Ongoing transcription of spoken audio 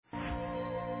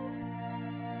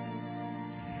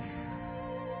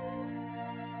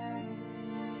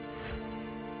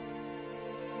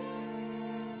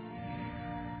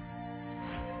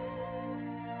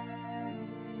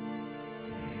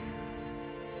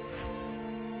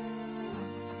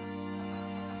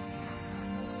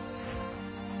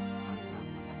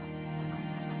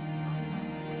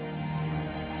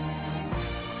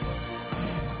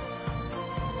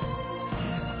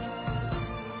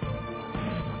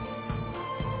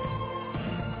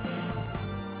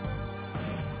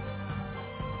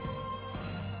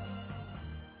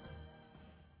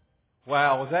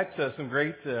Wow, was that some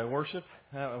great worship?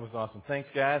 That was awesome. Thanks,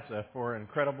 guys, for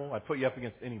incredible. I'd put you up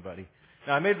against anybody.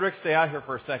 Now, I made Rick stay out here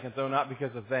for a second, though, not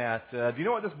because of that. Do you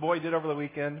know what this boy did over the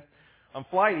weekend? On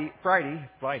Friday,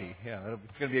 yeah,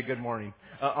 it's going to be a good morning.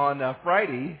 On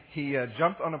Friday, he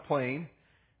jumped on a plane,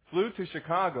 flew to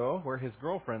Chicago, where his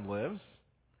girlfriend lives,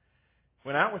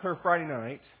 went out with her Friday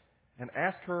night, and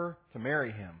asked her to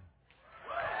marry him.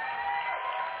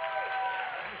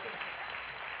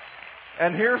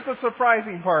 And here's the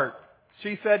surprising part.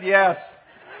 She said yes.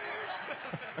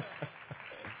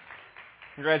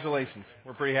 Congratulations.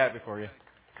 We're pretty happy for you.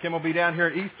 Kim will be down here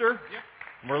at Easter. Yep.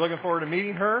 And we're looking forward to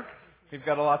meeting her. We've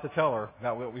got a lot to tell her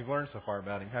about what we've learned so far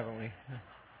about him, haven't we?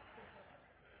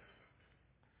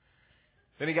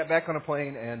 Then he got back on a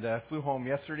plane and flew home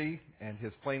yesterday, and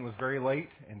his plane was very late.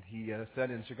 And he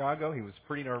said in Chicago he was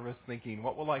pretty nervous, thinking,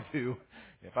 what will I do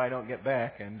if I don't get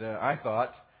back? And I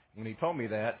thought, when he told me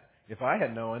that, if I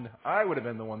had known, I would have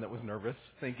been the one that was nervous,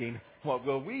 thinking, what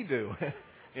will we do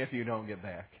if you don't get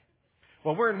back?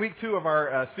 Well, we're in week 2 of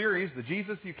our series, The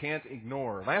Jesus You Can't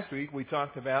Ignore. Last week we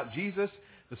talked about Jesus,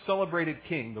 the celebrated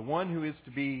King, the one who is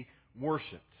to be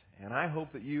worshipped. And I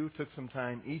hope that you took some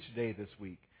time each day this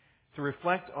week to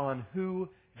reflect on who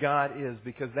God is,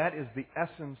 because that is the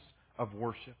essence of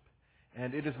worship.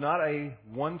 And it is not a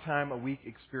one-time-a-week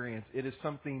experience. It is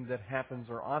something that happens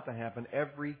or ought to happen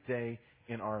every day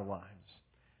in our lives.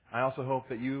 I also hope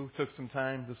that you took some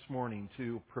time this morning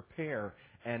to prepare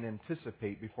and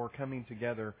anticipate before coming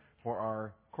together for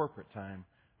our corporate time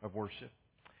of worship.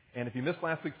 And if you missed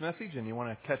last week's message and you want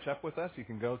to catch up with us, you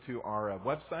can go to our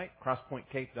website,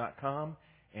 crosspointcape.com,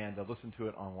 and listen to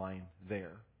it online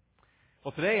there.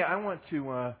 Well, today I want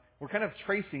to, we're kind of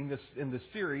tracing this in this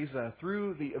series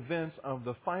through the events of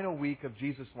the final week of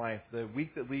Jesus' life, the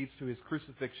week that leads to His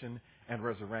crucifixion and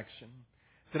resurrection.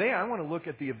 Today I want to look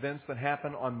at the events that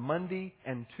happened on Monday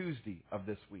and Tuesday of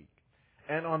this week.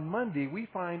 And on Monday we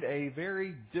find a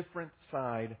very different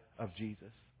side of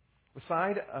Jesus. A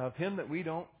side of Him that we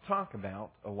don't talk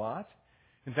about a lot.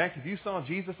 In fact, if you saw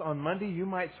Jesus on Monday, you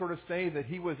might sort of say that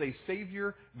He was a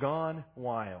Savior gone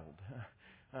wild.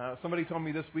 Somebody told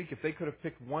me this week if they could have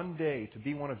picked one day to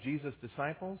be one of Jesus'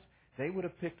 disciples, they would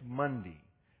have picked Monday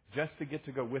just to get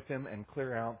to go with Him and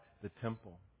clear out the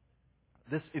temple.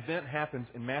 This event happens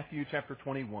in Matthew chapter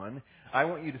 21. I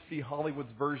want you to see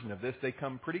Hollywood's version of this. They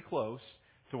come pretty close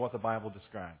to what the Bible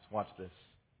describes. Watch this.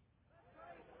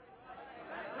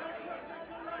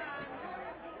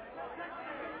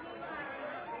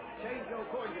 Change your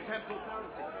coin to temple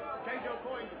currency. Change your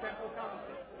coin to temple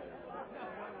currency.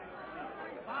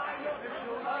 Buy your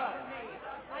temple money.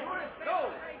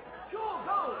 Gold. Pure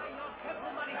gold. Buy your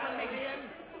temple money from me.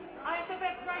 I have the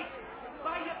best rate.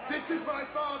 Buy your... This is my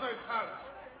Father's house.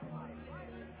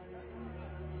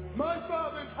 My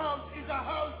Father's house is a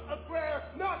house of prayer,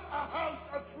 not a house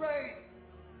of trade.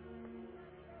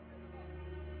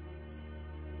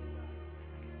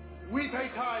 We pay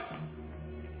tithes,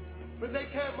 but they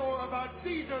care more about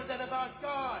Caesar than about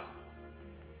God.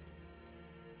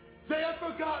 They have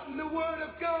forgotten the Word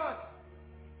of God.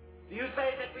 Do you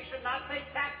say that we should not pay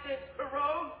taxes to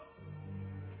Rome?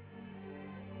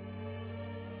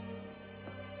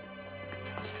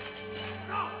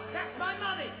 No, that's my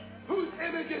money. Whose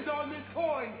image is on this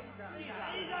coin?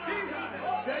 Caesar.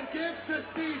 Then give to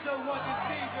Caesar what is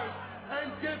Caesar's,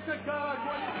 and give to God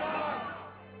what is God's.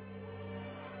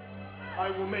 I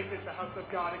will make this a house of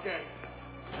God again.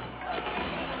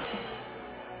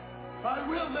 I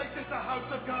will make this a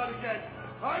house of God again.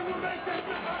 I will make this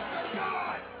a house of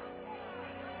God.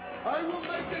 I will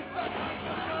make this a house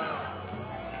of God.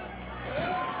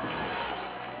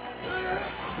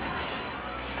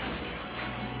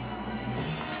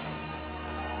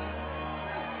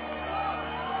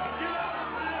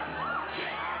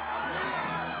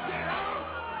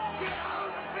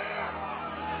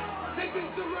 This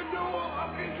is the renewal of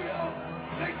Israel.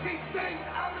 Take these things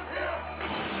out of here.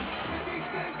 Take these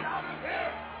things out of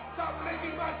here. Stop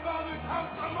making my Father's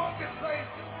house a marketplace.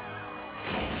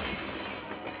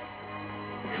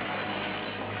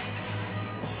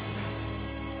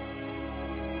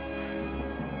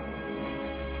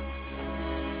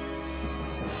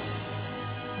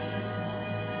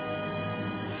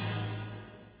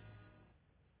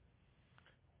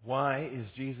 Why is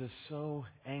Jesus so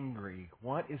angry?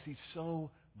 What is He so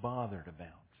bothered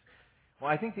about?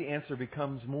 Well, I think the answer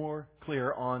becomes more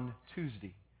clear on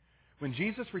Tuesday, when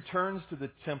Jesus returns to the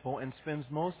temple and spends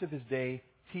most of His day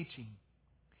teaching.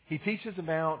 He teaches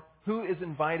about who is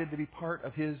invited to be part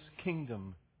of His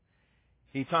kingdom.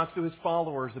 He talks to His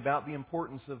followers about the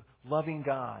importance of loving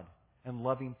God and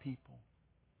loving people.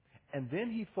 And then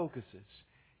He focuses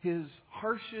his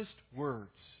harshest words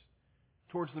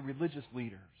towards the religious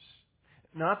leaders.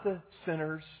 Not the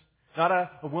sinners, not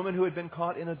a woman who had been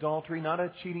caught in adultery, not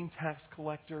a cheating tax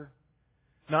collector,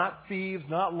 not thieves,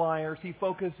 not liars. He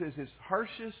focuses his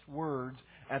harshest words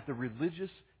at the religious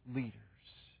leaders.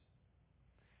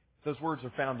 Those words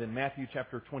are found in Matthew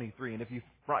chapter 23. And if you've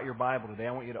brought your Bible today,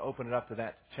 I want you to open it up to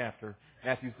that chapter.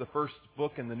 Matthew's the first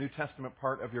book in the New Testament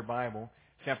part of your Bible,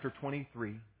 chapter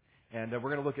 23. And we're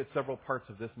going to look at several parts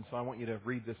of this, and so I want you to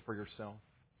read this for yourself.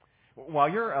 While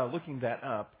you're looking that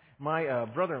up, my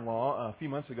brother-in-law a few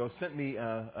months ago sent me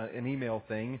an email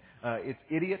thing. It's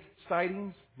idiot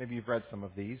sightings. Maybe you've read some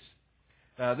of these.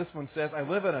 This one says, I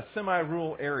live in a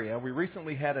semi-rural area. We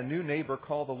recently had a new neighbor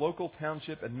call the local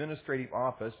township administrative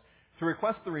office to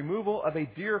request the removal of a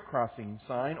deer crossing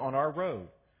sign on our road.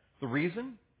 The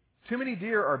reason? Too many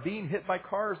deer are being hit by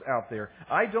cars out there.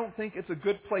 I don't think it's a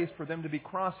good place for them to be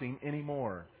crossing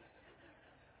anymore.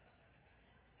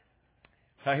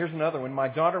 Now here's another one. My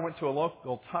daughter went to a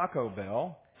local Taco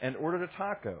Bell and ordered a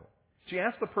taco. She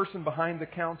asked the person behind the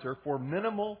counter for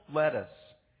minimal lettuce.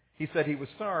 He said he was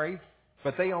sorry,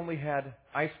 but they only had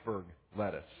iceberg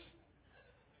lettuce.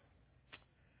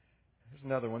 Here's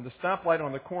another one. The stoplight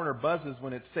on the corner buzzes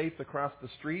when it's safe to cross the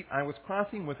street. I was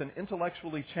crossing with an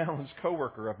intellectually challenged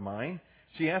coworker of mine.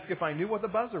 She asked if I knew what the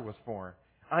buzzer was for.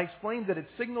 I explained that it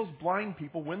signals blind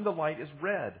people when the light is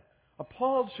red.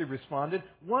 Appalled, she responded,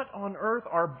 what on earth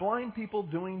are blind people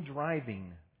doing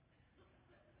driving?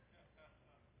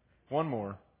 One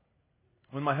more.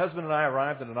 When my husband and I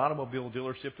arrived at an automobile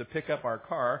dealership to pick up our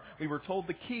car, we were told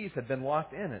the keys had been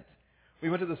locked in it. We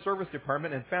went to the service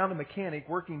department and found a mechanic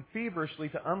working feverishly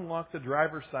to unlock the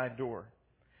driver's side door.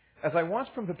 As I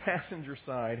watched from the passenger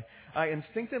side, I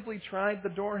instinctively tried the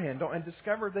door handle and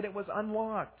discovered that it was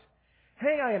unlocked.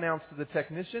 Hey, I announced to the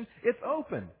technician, it's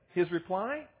open. His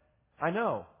reply? I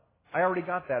know. I already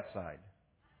got that side.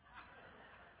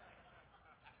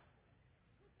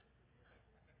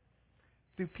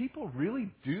 Do people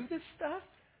really do this stuff?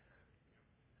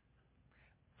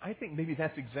 I think maybe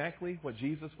that's exactly what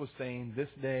Jesus was saying this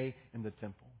day in the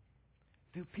temple.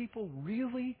 Do people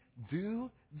really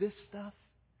do this stuff?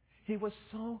 He was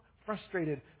so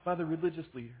frustrated by the religious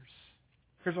leaders.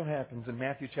 Here's what happens in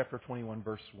Matthew chapter 21,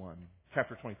 verse 1.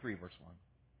 Chapter 23, verse 1.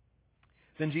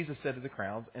 Then Jesus said to the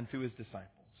crowds and to his disciples,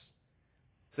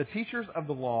 the teachers of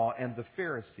the law and the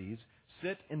Pharisees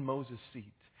sit in Moses'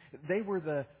 seat. They were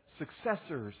the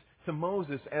successors to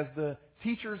Moses as the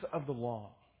teachers of the law.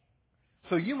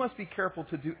 So you must be careful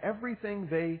to do everything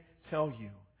they tell you.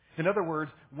 In other words,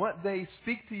 what they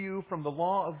speak to you from the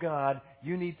law of God,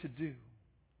 you need to do.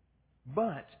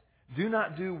 But do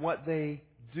not do what they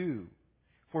do,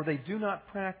 for they do not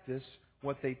practice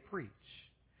what they preach.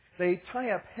 They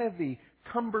tie up heavy,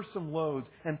 cumbersome loads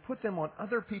and put them on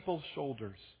other people's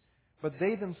shoulders, but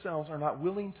they themselves are not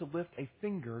willing to lift a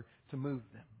finger to move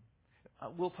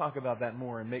them. We'll talk about that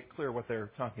more and make clear what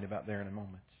they're talking about there in a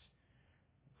moment.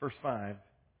 Verse 5,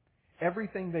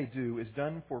 everything they do is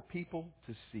done for people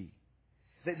to see.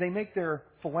 They make their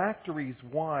phylacteries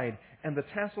wide and the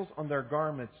tassels on their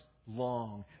garments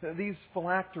long. These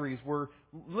phylacteries were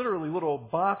literally little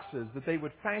boxes that they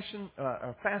would fasten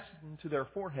to their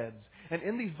foreheads. And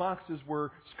in these boxes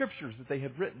were scriptures that they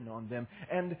had written on them.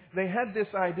 And they had this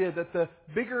idea that the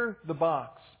bigger the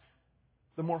box,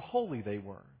 the more holy they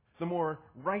were, the more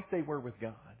right they were with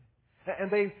God. And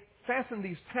they fastened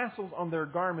these tassels on their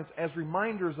garments as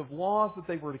reminders of laws that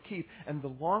they were to keep. And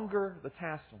the longer the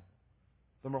tassel,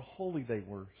 the more holy they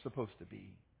were supposed to be.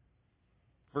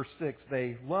 Verse 6,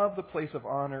 they love the place of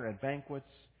honor at banquets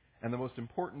and the most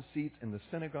important seats in the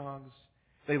synagogues.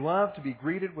 They love to be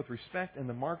greeted with respect in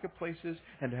the marketplaces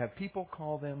and to have people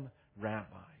call them rabbi.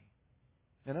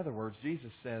 In other words,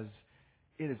 Jesus says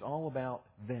it is all about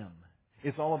them.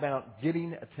 It's all about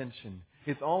getting attention.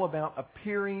 It's all about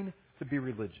appearing to be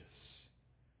religious.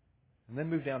 And then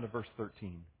move down to verse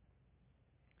 13.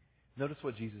 Notice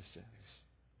what Jesus says.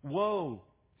 Woe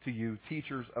to you,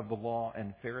 teachers of the law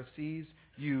and Pharisees,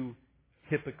 you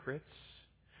hypocrites.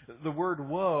 The word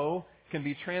woe can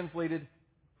be translated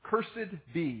cursed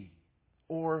be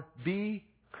or be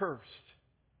cursed.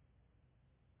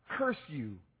 Curse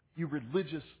you, you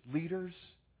religious leaders,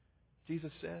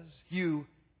 Jesus says. You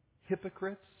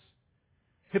hypocrites.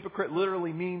 Hypocrite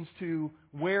literally means to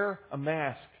wear a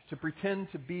mask, to pretend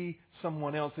to be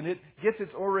someone else. And it gets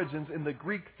its origins in the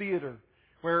Greek theater,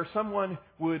 where someone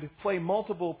would play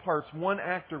multiple parts. One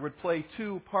actor would play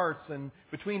two parts, and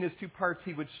between his two parts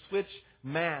he would switch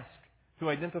mask to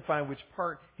identify which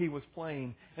part he was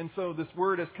playing. And so this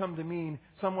word has come to mean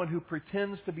someone who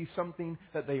pretends to be something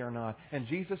that they are not. And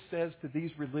Jesus says to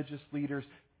these religious leaders,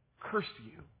 Curse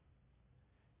you,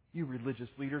 you religious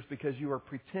leaders, because you are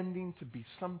pretending to be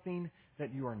something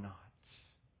that you are not.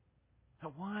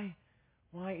 Now,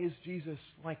 why is Jesus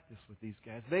like this with these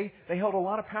guys? They held a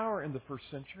lot of power in the first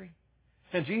century.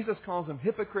 And Jesus calls them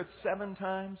hypocrites 7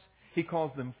 times. He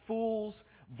calls them fools,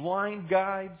 blind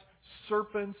guides,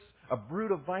 serpents, a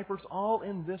brood of vipers, all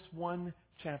in this one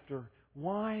chapter.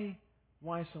 Why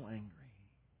so angry?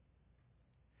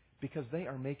 Because they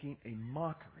are making a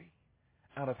mockery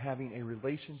out of having a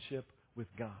relationship with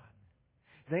God.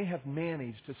 They have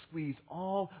managed to squeeze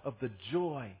all of the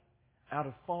joy out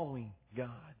of following God.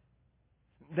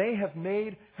 They have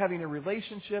made having a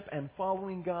relationship and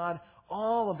following God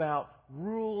all about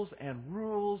rules and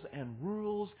rules and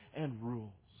rules and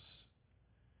rules.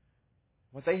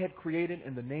 What they had created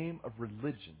in the name of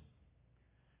religion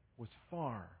was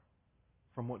far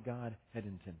from what God had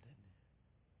intended.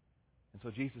 And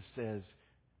so Jesus says,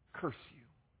 curse you,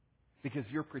 because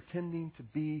you're pretending to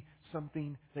be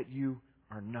something that you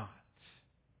are not.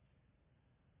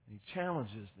 And He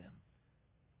challenges them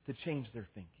to change their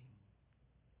thinking.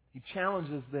 He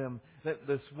challenges them that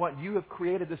what you have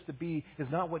created this to be is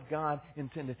not what God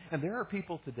intended. And there are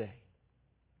people today,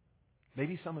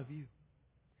 maybe some of you,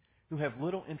 who have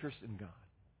little interest in God.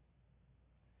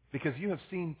 Because you have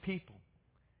seen people,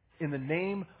 in the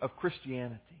name of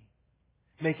Christianity,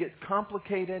 make it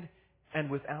complicated and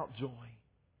without joy.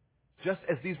 Just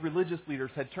as these religious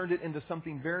leaders had turned it into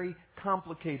something very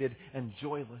complicated and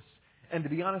joyless. And to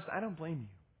be honest, I don't blame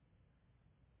you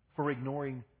for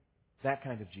ignoring that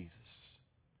kind of Jesus.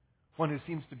 One who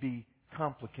seems to be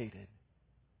complicated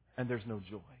and there's no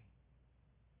joy.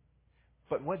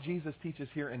 But what Jesus teaches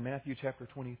here in Matthew chapter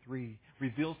 23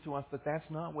 reveals to us that that's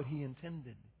not what He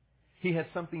intended. He had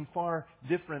something far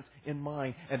different in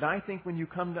mind. And I think when you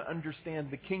come to understand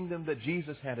the kingdom that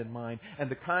Jesus had in mind and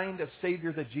the kind of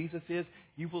Savior that Jesus is,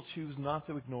 you will choose not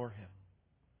to ignore Him.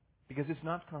 Because it's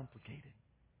not complicated.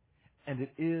 And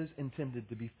it is intended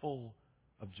to be full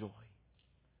of joy.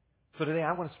 So today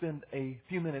I want to spend a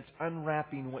few minutes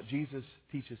unwrapping what Jesus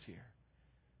teaches here.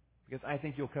 Because I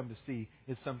think you'll come to see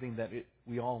is something that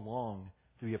we all long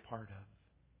to be a part of.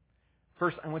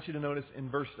 First, I want you to notice in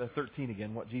verse 13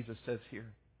 again what Jesus says here.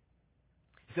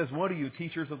 He says, "Woe to you,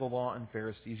 teachers of the law and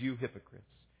Pharisees, you hypocrites!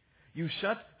 You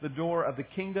shut the door of the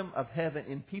kingdom of heaven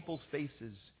in people's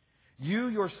faces. You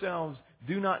yourselves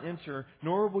do not enter,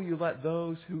 nor will you let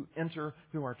those who enter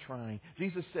who are trying."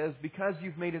 Jesus says, because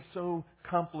you've made it so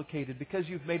complicated, because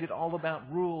you've made it all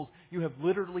about rules, you have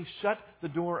literally shut the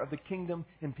door of the kingdom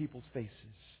in people's faces.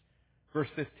 Verse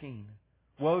 15,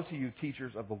 "Woe to you,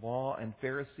 teachers of the law and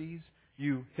Pharisees,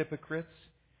 you hypocrites!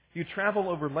 You travel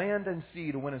over land and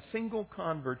sea to win a single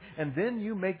convert, and then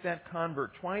you make that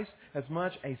convert twice as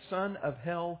much a son of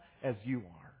hell as you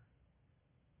are."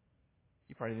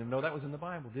 You probably didn't know that was in the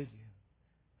Bible, did you?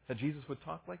 That Jesus would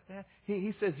talk like that?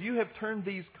 He says, you have turned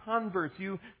these converts,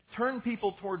 you turn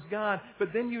people towards God, but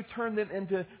then you turn them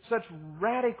into such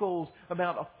radicals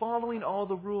about following all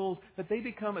the rules that they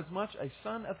become as much a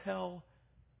son of hell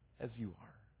as you are.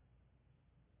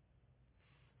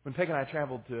 When Peg and I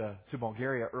traveled to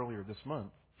Bulgaria earlier this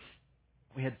month,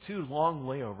 we had 2 long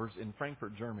layovers in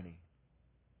Frankfurt, Germany.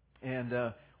 And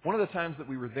one of the times that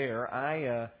we were there,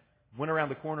 I went around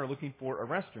the corner looking for a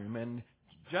restroom, and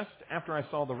just after I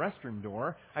saw the restroom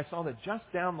door, I saw that just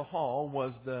down the hall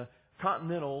was the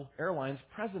Continental Airlines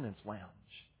President's Lounge.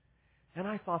 And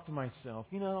I thought to myself,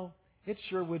 it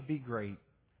sure would be great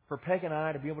for Peg and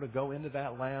I to be able to go into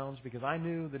that lounge, because I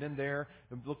knew that in there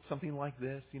it looked something like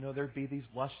this. There'd be these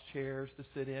lush chairs to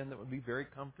sit in that would be very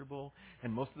comfortable.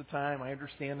 And most of the time, I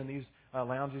understand in these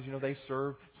lounges, they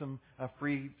serve some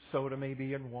free soda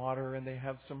maybe and water, and they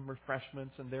have some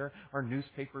refreshments, and there are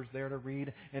newspapers there to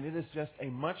read. And it is just a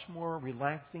much more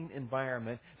relaxing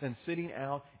environment than sitting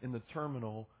out in the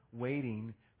terminal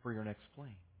waiting for your next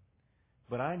plane.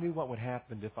 But I knew what would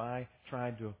happen if I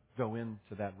tried to go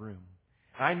into that room.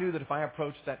 I knew that if I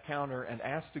approached that counter and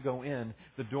asked to go in,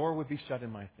 the door would be shut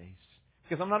in my face.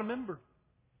 Because I'm not a member.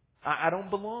 I don't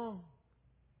belong.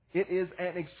 It is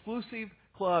an exclusive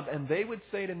club, and they would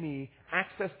say to me,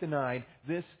 access denied,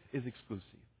 this is exclusive.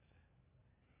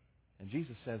 And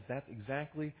Jesus says that's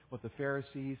exactly what the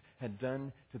Pharisees had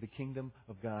done to the kingdom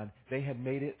of God. They had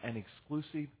made it an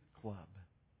exclusive club.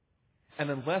 And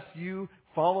unless you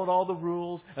followed all the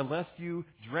rules, unless you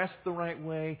dressed the right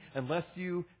way, unless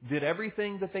you did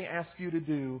everything that they asked you to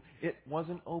do, it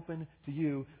wasn't open to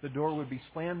you. The door would be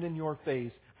slammed in your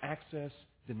face, access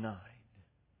denied.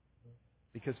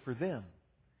 Because for them,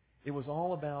 it was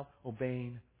all about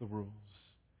obeying the rules.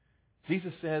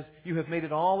 Jesus says, you have made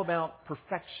it all about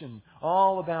perfection,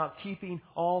 all about keeping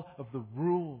all of the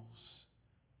rules.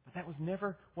 But that was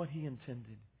never what He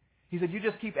intended. He said, you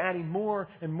just keep adding more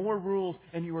and more rules,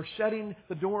 and you are shutting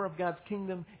the door of God's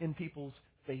kingdom in people's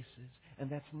faces. And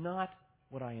that's not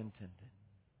what I intended.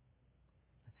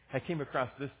 I came across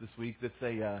this week that's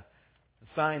a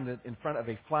sign that in front of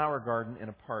a flower garden in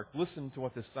a park. Listen to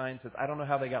what this sign says. I don't know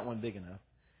how they got one big enough.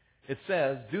 It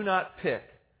says, do not pick,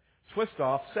 twist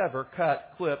off, sever,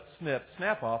 cut, clip, snip,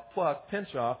 snap off, pluck,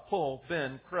 pinch off, pull,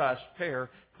 bend, crush, tear,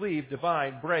 cleave,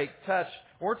 divide, break, touch,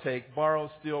 or take, borrow,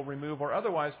 steal, remove, or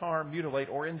otherwise harm, mutilate,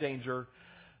 or endanger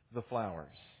the flowers.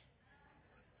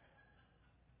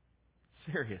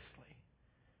 Seriously.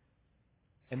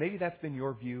 And maybe that's been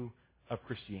your view of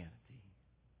Christianity.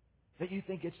 That you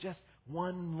think it's just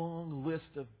one long list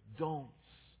of don'ts.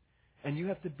 And you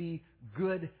have to be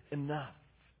good enough.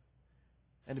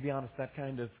 And to be honest, that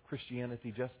kind of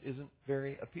Christianity just isn't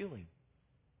very appealing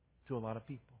to a lot of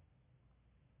people.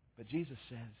 But Jesus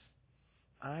says,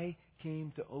 I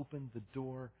came to open the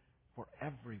door for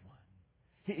everyone.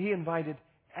 He invited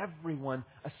everyone,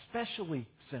 especially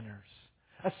sinners,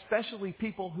 especially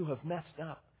people who have messed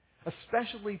up,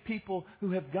 especially people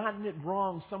who have gotten it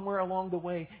wrong somewhere along the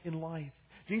way in life.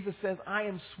 Jesus says, I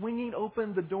am swinging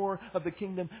open the door of the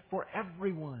kingdom for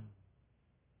everyone.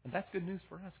 And that's good news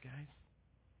for us, guys.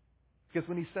 Because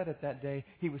when He said it that day,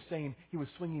 He was saying He was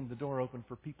swinging the door open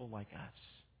for people like us.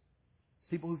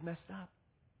 People who've messed up.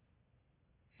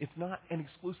 It's not an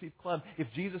exclusive club. If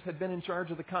Jesus had been in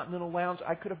charge of the Continental Lounge,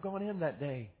 I could have gone in that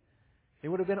day. It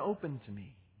would have been open to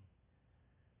me.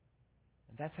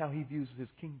 And that's how He views His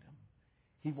kingdom.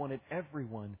 He wanted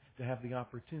everyone to have the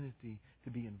opportunity to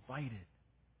be invited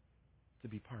to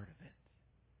be part of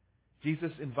it.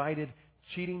 Jesus invited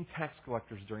cheating tax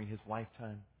collectors during His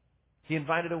lifetime. He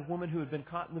invited a woman who had been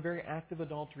caught in the very act of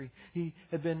adultery. He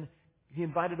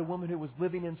invited a woman who was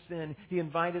living in sin. He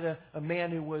invited a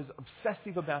man who was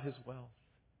obsessive about his wealth.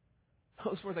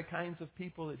 Those were the kinds of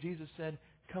people that Jesus said,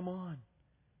 come on,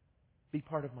 be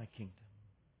part of my kingdom.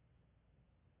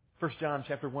 1 John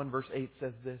chapter 1 verse 8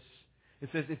 says this. It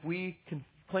says, if we can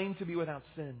claim to be without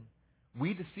sin,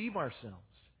 we deceive ourselves,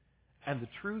 and the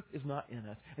truth is not in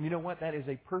us. And you know what? That is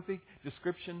a perfect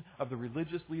description of the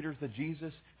religious leaders that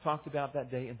Jesus talked about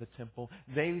that day in the temple.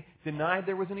 They denied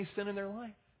there was any sin in their life.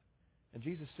 And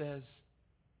Jesus says,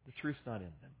 the truth's not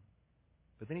in them.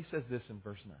 But then He says this in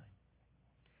verse 9.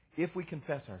 If we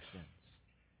confess our sins,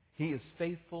 He is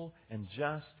faithful and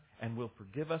just and will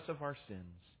forgive us of our sins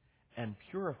and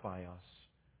purify us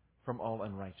from all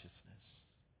unrighteousness.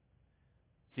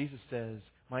 Jesus says,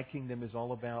 my kingdom is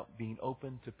all about being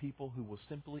open to people who will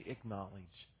simply acknowledge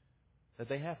that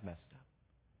they have messed up,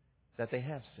 that they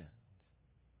have sinned,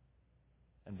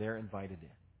 and they're invited in.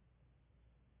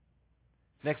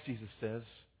 Next, Jesus says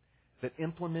that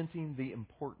implementing the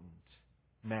important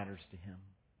matters to Him.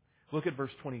 Look at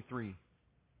verse 23.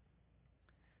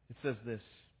 It says this,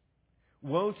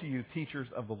 woe to you, teachers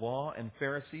of the law and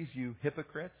Pharisees, you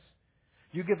hypocrites!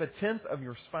 You give 1/10 of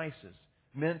your spices,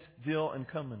 mint, dill, and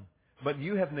cumin, but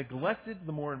you have neglected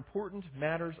the more important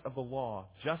matters of the law,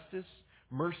 justice,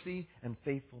 mercy, and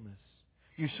faithfulness.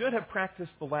 You should have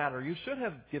practiced the latter. You should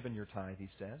have given your tithe, He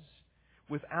says,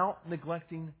 without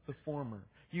neglecting the former.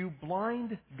 You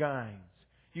blind guides,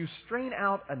 you strain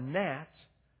out a gnat,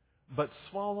 but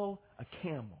swallow a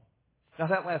camel. Now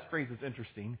that last phrase is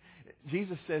interesting.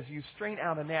 Jesus says you strain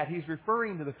out a gnat. He's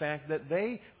referring to the fact that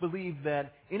they believed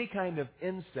that any kind of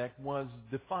insect was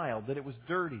defiled, that it was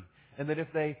dirty, and that if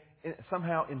they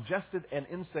somehow ingested an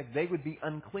insect, they would be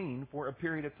unclean for a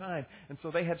period of time. And so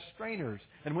they had strainers.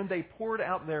 And when they poured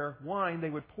out their wine, they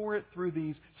would pour it through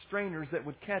these strainers that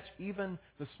would catch even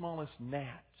the smallest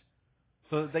gnat,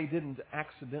 so that they didn't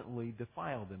accidentally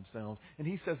defile themselves. And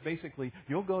He says basically,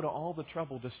 you'll go to all the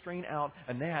trouble to strain out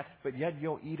a gnat, but yet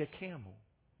you'll eat a camel.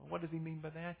 Well, what does He mean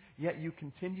by that? Yet you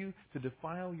continue to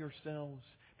defile yourselves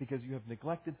because you have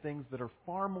neglected things that are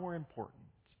far more important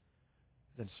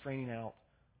than straining out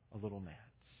a little gnat.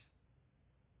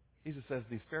 Jesus says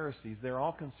these Pharisees, they're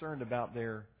all concerned about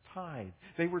their tithe.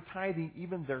 They were tithing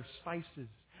even their spices.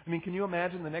 I mean, can you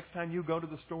imagine the next time you go to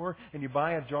the store and you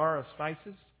buy a jar of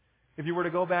spices? If you were to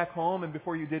go back home and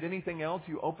before you did anything else,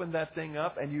 you opened that thing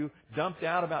up and you dumped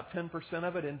out about 10%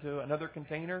 of it into another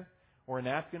container or a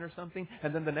napkin or something,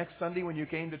 and then the next Sunday when you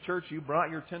came to church, you brought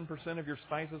your 10% of your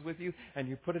spices with you and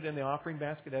you put it in the offering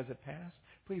basket as it passed?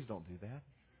 Please don't do that.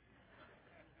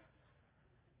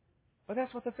 But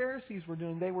that's what the Pharisees were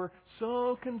doing. They were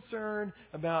so concerned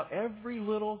about every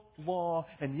little law,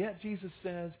 and yet Jesus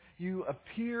says, you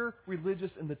appear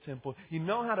religious in the temple. You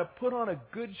know how to put on a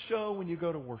good show when you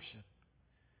go to worship.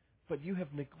 But you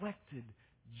have neglected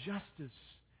justice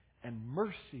and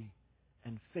mercy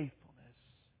and faithfulness.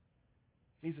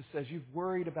 Jesus says, you've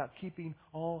worried about keeping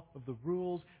all of the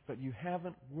rules, but you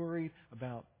haven't worried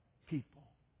about people.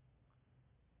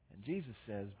 And Jesus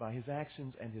says, by His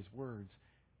actions and His words,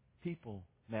 people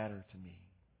matter to me.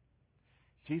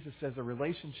 Jesus says a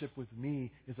relationship with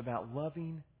me is about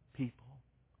loving people.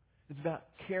 It's about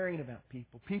caring about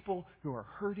people. People who are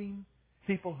hurting,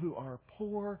 people who are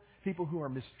poor, people who are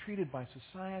mistreated by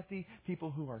society, people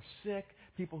who are sick,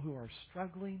 people who are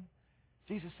struggling.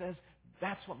 Jesus says,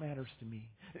 that's what matters to me.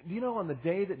 Do you know on the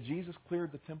day that Jesus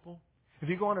cleared the temple, if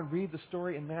you go on and read the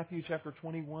story in Matthew chapter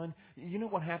 21, you know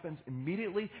what happens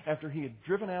immediately after He had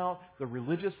driven out the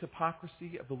religious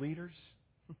hypocrisy of the leaders?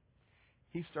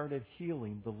 He started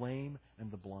healing the lame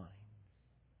and the blind.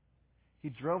 He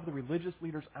drove the religious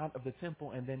leaders out of the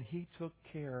temple, and then He took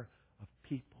care of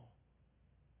people.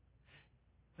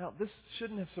 Now, this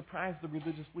shouldn't have surprised the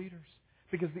religious leaders,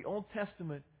 because the Old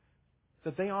Testament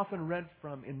that they often read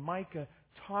from in Micah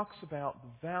talks about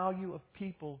the value of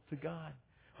people to God.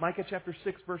 Micah chapter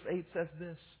 6 verse 8 says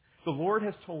this, "The Lord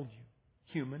has told you,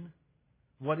 human,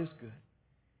 what is good.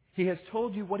 He has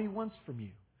told you what He wants from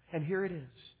you. And here it is,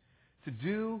 to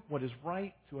do what is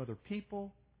right to other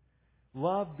people,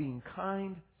 love being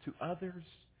kind to others,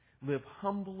 live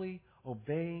humbly,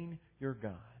 obeying your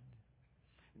God."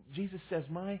 Jesus says,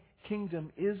 my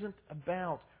kingdom isn't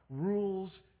about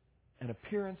rules and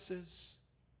appearances.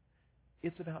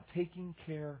 It's about taking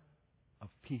care of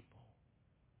people.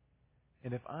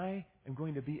 And if I am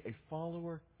going to be a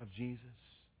follower of Jesus,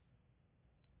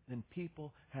 then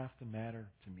people have to matter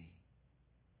to me.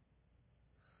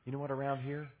 You know what, around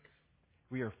here,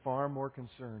 we are far more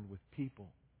concerned with people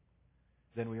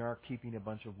than we are keeping a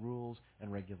bunch of rules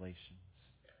and regulations.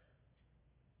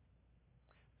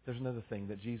 There's another thing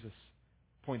that Jesus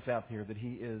points out here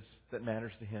that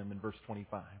matters to Him in verse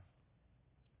 25.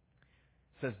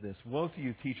 It says this, "Woe to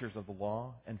you, teachers of the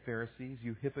law and Pharisees,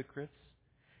 you hypocrites!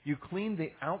 You clean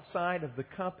the outside of the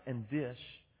cup and dish,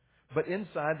 but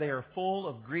inside they are full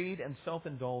of greed and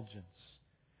self-indulgence.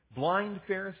 Blind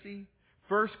Pharisee,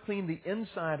 first clean the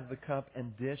inside of the cup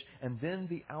and dish, and then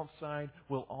the outside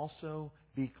will also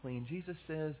be clean." Jesus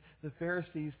says the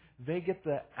Pharisees, they get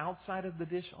the outside of the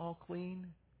dish all clean,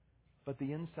 but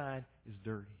the inside is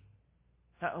dirty.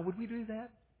 Now, would we do that?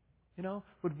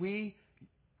 Would we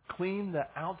clean the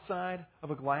outside of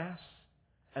a glass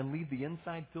and leave the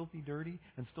inside filthy dirty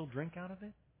and still drink out of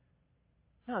it?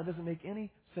 No, it doesn't make any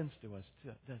sense to us,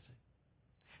 does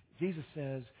it? Jesus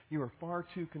says you are far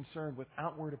too concerned with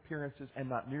outward appearances and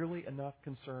not nearly enough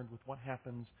concerned with what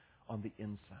happens on the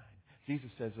inside. Jesus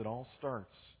says it all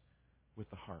starts with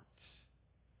the heart.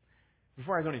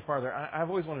 Before I go any farther, I've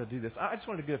always wanted to do this. I just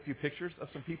wanted to get a few pictures of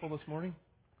some people this morning.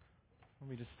 Let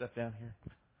me just step down here.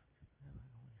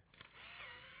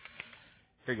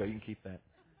 Here you go. You can keep that.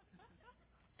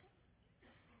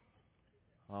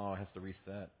 Oh, it has to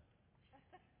reset.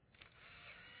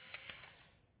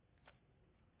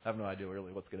 I have no idea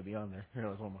really what's going to be on there. Here,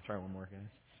 let's try one more, guys.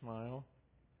 Smile.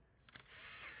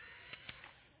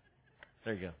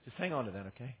 There you go. Just hang on to that,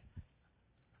 okay?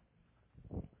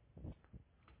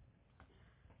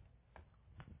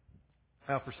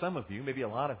 Now, for some of you, maybe a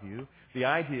lot of you, the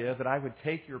idea that I would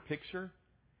take your picture,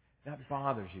 that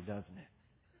bothers you, doesn't it?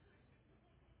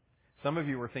 Some of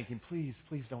you were thinking,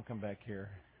 please don't come back here.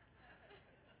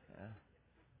 Yeah.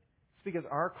 It's because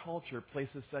our culture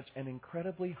places such an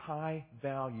incredibly high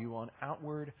value on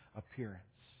outward appearance.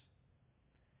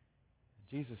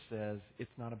 Jesus says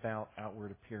it's not about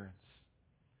outward appearance.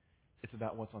 It's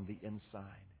about what's on the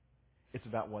inside. It's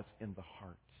about what's in the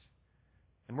heart.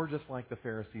 And we're just like the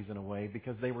Pharisees in a way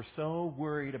because they were so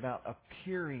worried about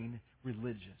appearing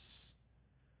religious.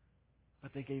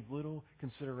 But they gave little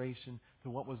consideration to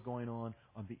what was going on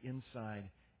the inside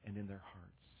and in their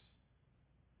hearts.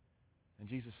 And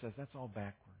Jesus says that's all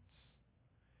backwards.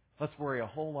 Let's worry a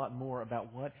whole lot more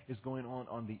about what is going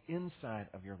on the inside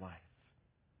of your life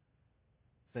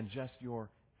than just your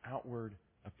outward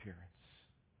appearance.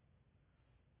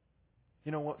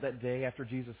 You know what, that day after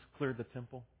Jesus cleared the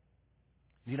temple,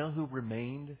 do you know who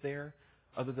remained there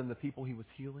other than the people He was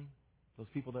healing? Those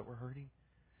people that were hurting?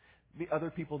 The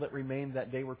other people that remained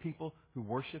that day were people who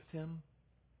worshiped Him,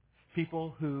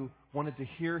 people who wanted to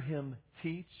hear Him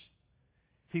teach,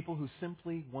 people who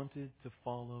simply wanted to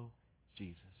follow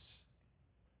Jesus.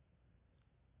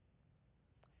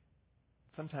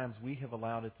 Sometimes we have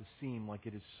allowed it to seem like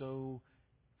it is so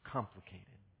complicated,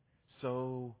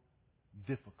 so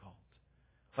difficult.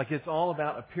 Like it's all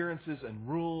about appearances and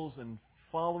rules and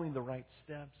following the right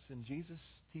steps. And Jesus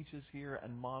teaches here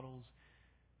and models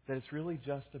that it's really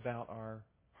just about our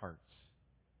hearts.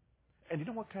 And you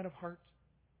know what kind of heart?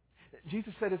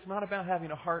 Jesus said it's not about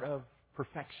having a heart of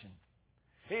perfection.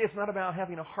 It's not about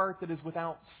having a heart that is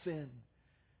without sin.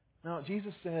 No,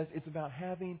 Jesus says it's about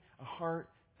having a heart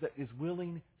that is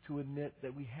willing to admit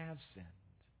that we have sinned.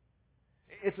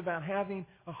 It's about having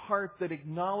a heart that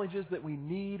acknowledges that we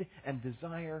need and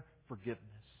desire forgiveness.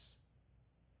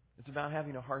 It's about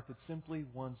having a heart that simply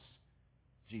wants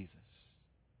Jesus.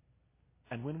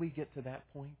 And when we get to that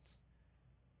point,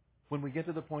 when we get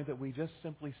to the point that we just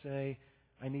simply say,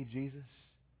 I need Jesus,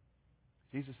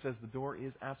 Jesus says the door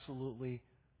is absolutely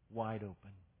wide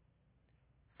open.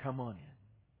 Come on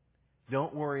in.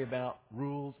 Don't worry about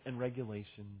rules and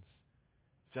regulations.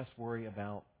 Just worry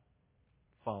about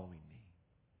following me.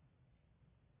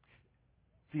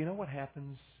 Do you know what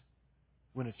happens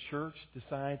when a church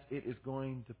decides it is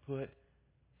going to put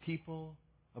people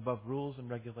above rules and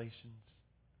regulations?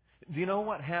 Do you know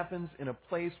what happens in a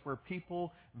place where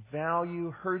people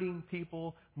value hurting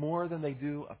people more than they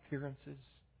do appearances?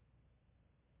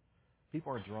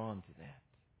 People are drawn to that.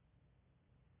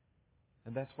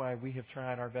 And that's why we have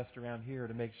tried our best around here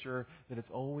to make sure that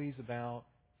it's always about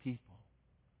people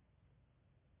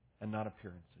and not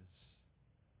appearances.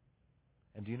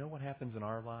 And do you know what happens in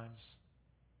our lives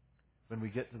when we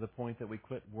get to the point that we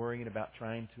quit worrying about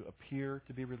trying to appear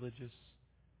to be religious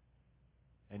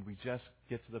and we just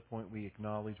get to the point we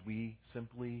acknowledge we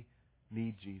simply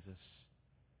need Jesus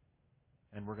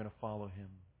and we're going to follow Him.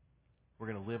 We're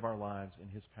going to live our lives in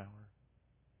His power.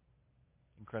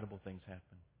 Incredible things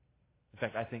happen. In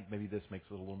fact, I think maybe this makes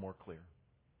it a little more clear.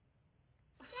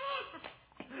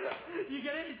 You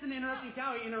get it? It's an interrupting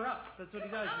cow. He interrupts. That's what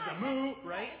he does. He's a moo,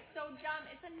 right? It's so dumb.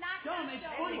 It's a not Dumb, it's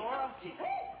show. funny.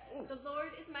 The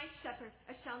Lord is my shepherd.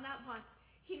 I shall not want.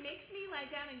 He makes me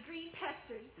lie down in green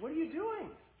pastures. What are you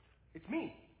doing? It's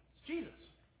me. It's Jesus.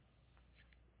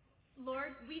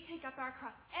 Lord, we take up our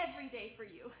cross every day for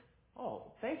you. Oh,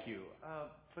 thank you.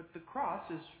 But the cross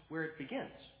is where it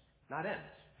begins, not ends.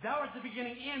 Thou art the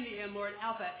beginning and the end, Lord,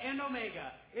 Alpha and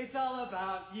Omega. It's all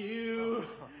about you,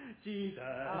 Jesus.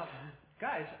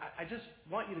 Guys, I just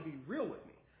want you to be real with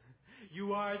me.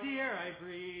 You are the air I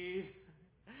breathe.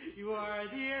 You are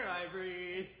the air I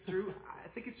breathe. Drew, I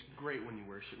think it's great when you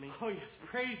worship me. Oh, yes.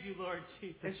 Praise you, Lord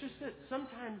Jesus. It's just that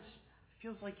sometimes it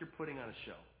feels like you're putting on a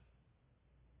show.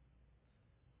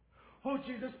 Oh,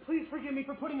 Jesus, please forgive me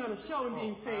for putting on a show and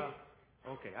being fake.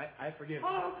 Okay, I forgive you.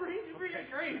 Oh, praise you for your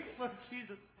grace, Lord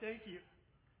Jesus. Thank you.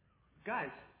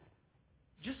 Guys,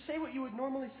 just say what you would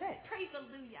normally say. Praise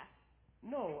Hallelujah.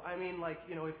 No, I mean, like,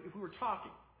 if we were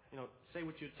talking, say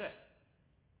what you'd say.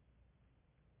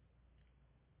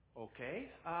 Okay.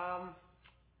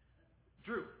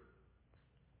 Drew,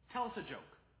 tell us a joke.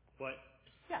 What?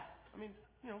 Yeah, I mean,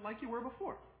 like you were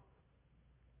before.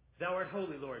 Thou art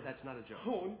holy, Lord. That's not a joke.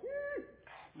 Oh,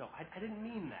 no, I didn't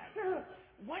mean that.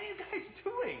 What are you guys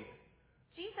doing?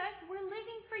 Jesus, we're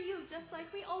living for you just like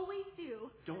we always do.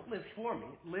 Don't live for me.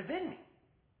 Live in me.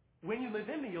 When you live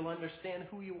in me, you'll understand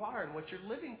who you are and what you're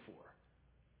living for.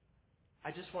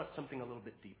 I just want something a little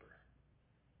bit deeper.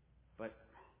 But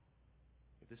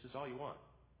if this is all you want.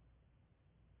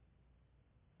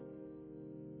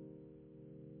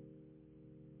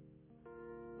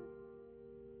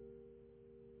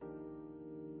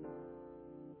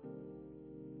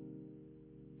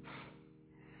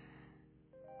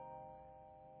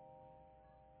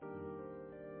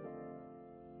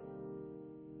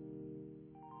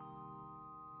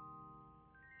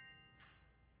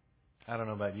 I don't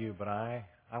know about you, but I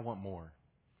want more.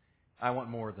 I want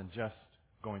more than just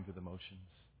going through the motions.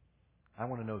 I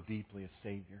want to know deeply a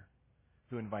Savior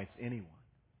who invites anyone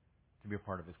to be a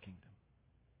part of His kingdom.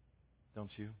 Don't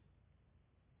you?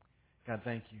 God,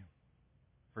 thank you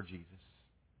for Jesus.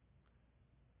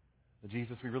 The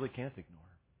Jesus we really can't ignore.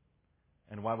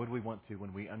 And why would we want to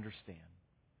when we understand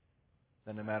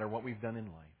that no matter what we've done in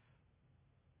life,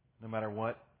 no matter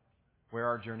where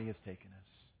our journey has taken us,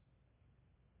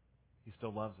 He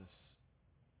still loves us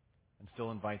and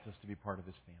still invites us to be part of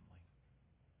His family.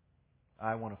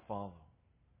 I want to follow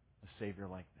a Savior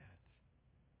like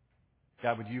that.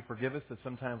 God, would you forgive us that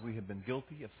sometimes we have been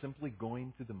guilty of simply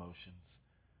going through the motions,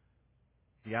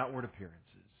 the outward appearances,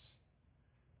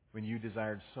 when you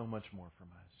desired so much more from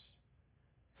us.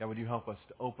 God, would you help us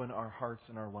to open our hearts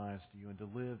and our lives to you and to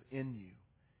live in you,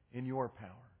 in your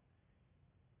power,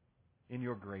 in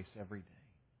your grace every day.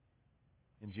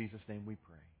 In Jesus' name we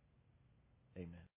pray. Amen.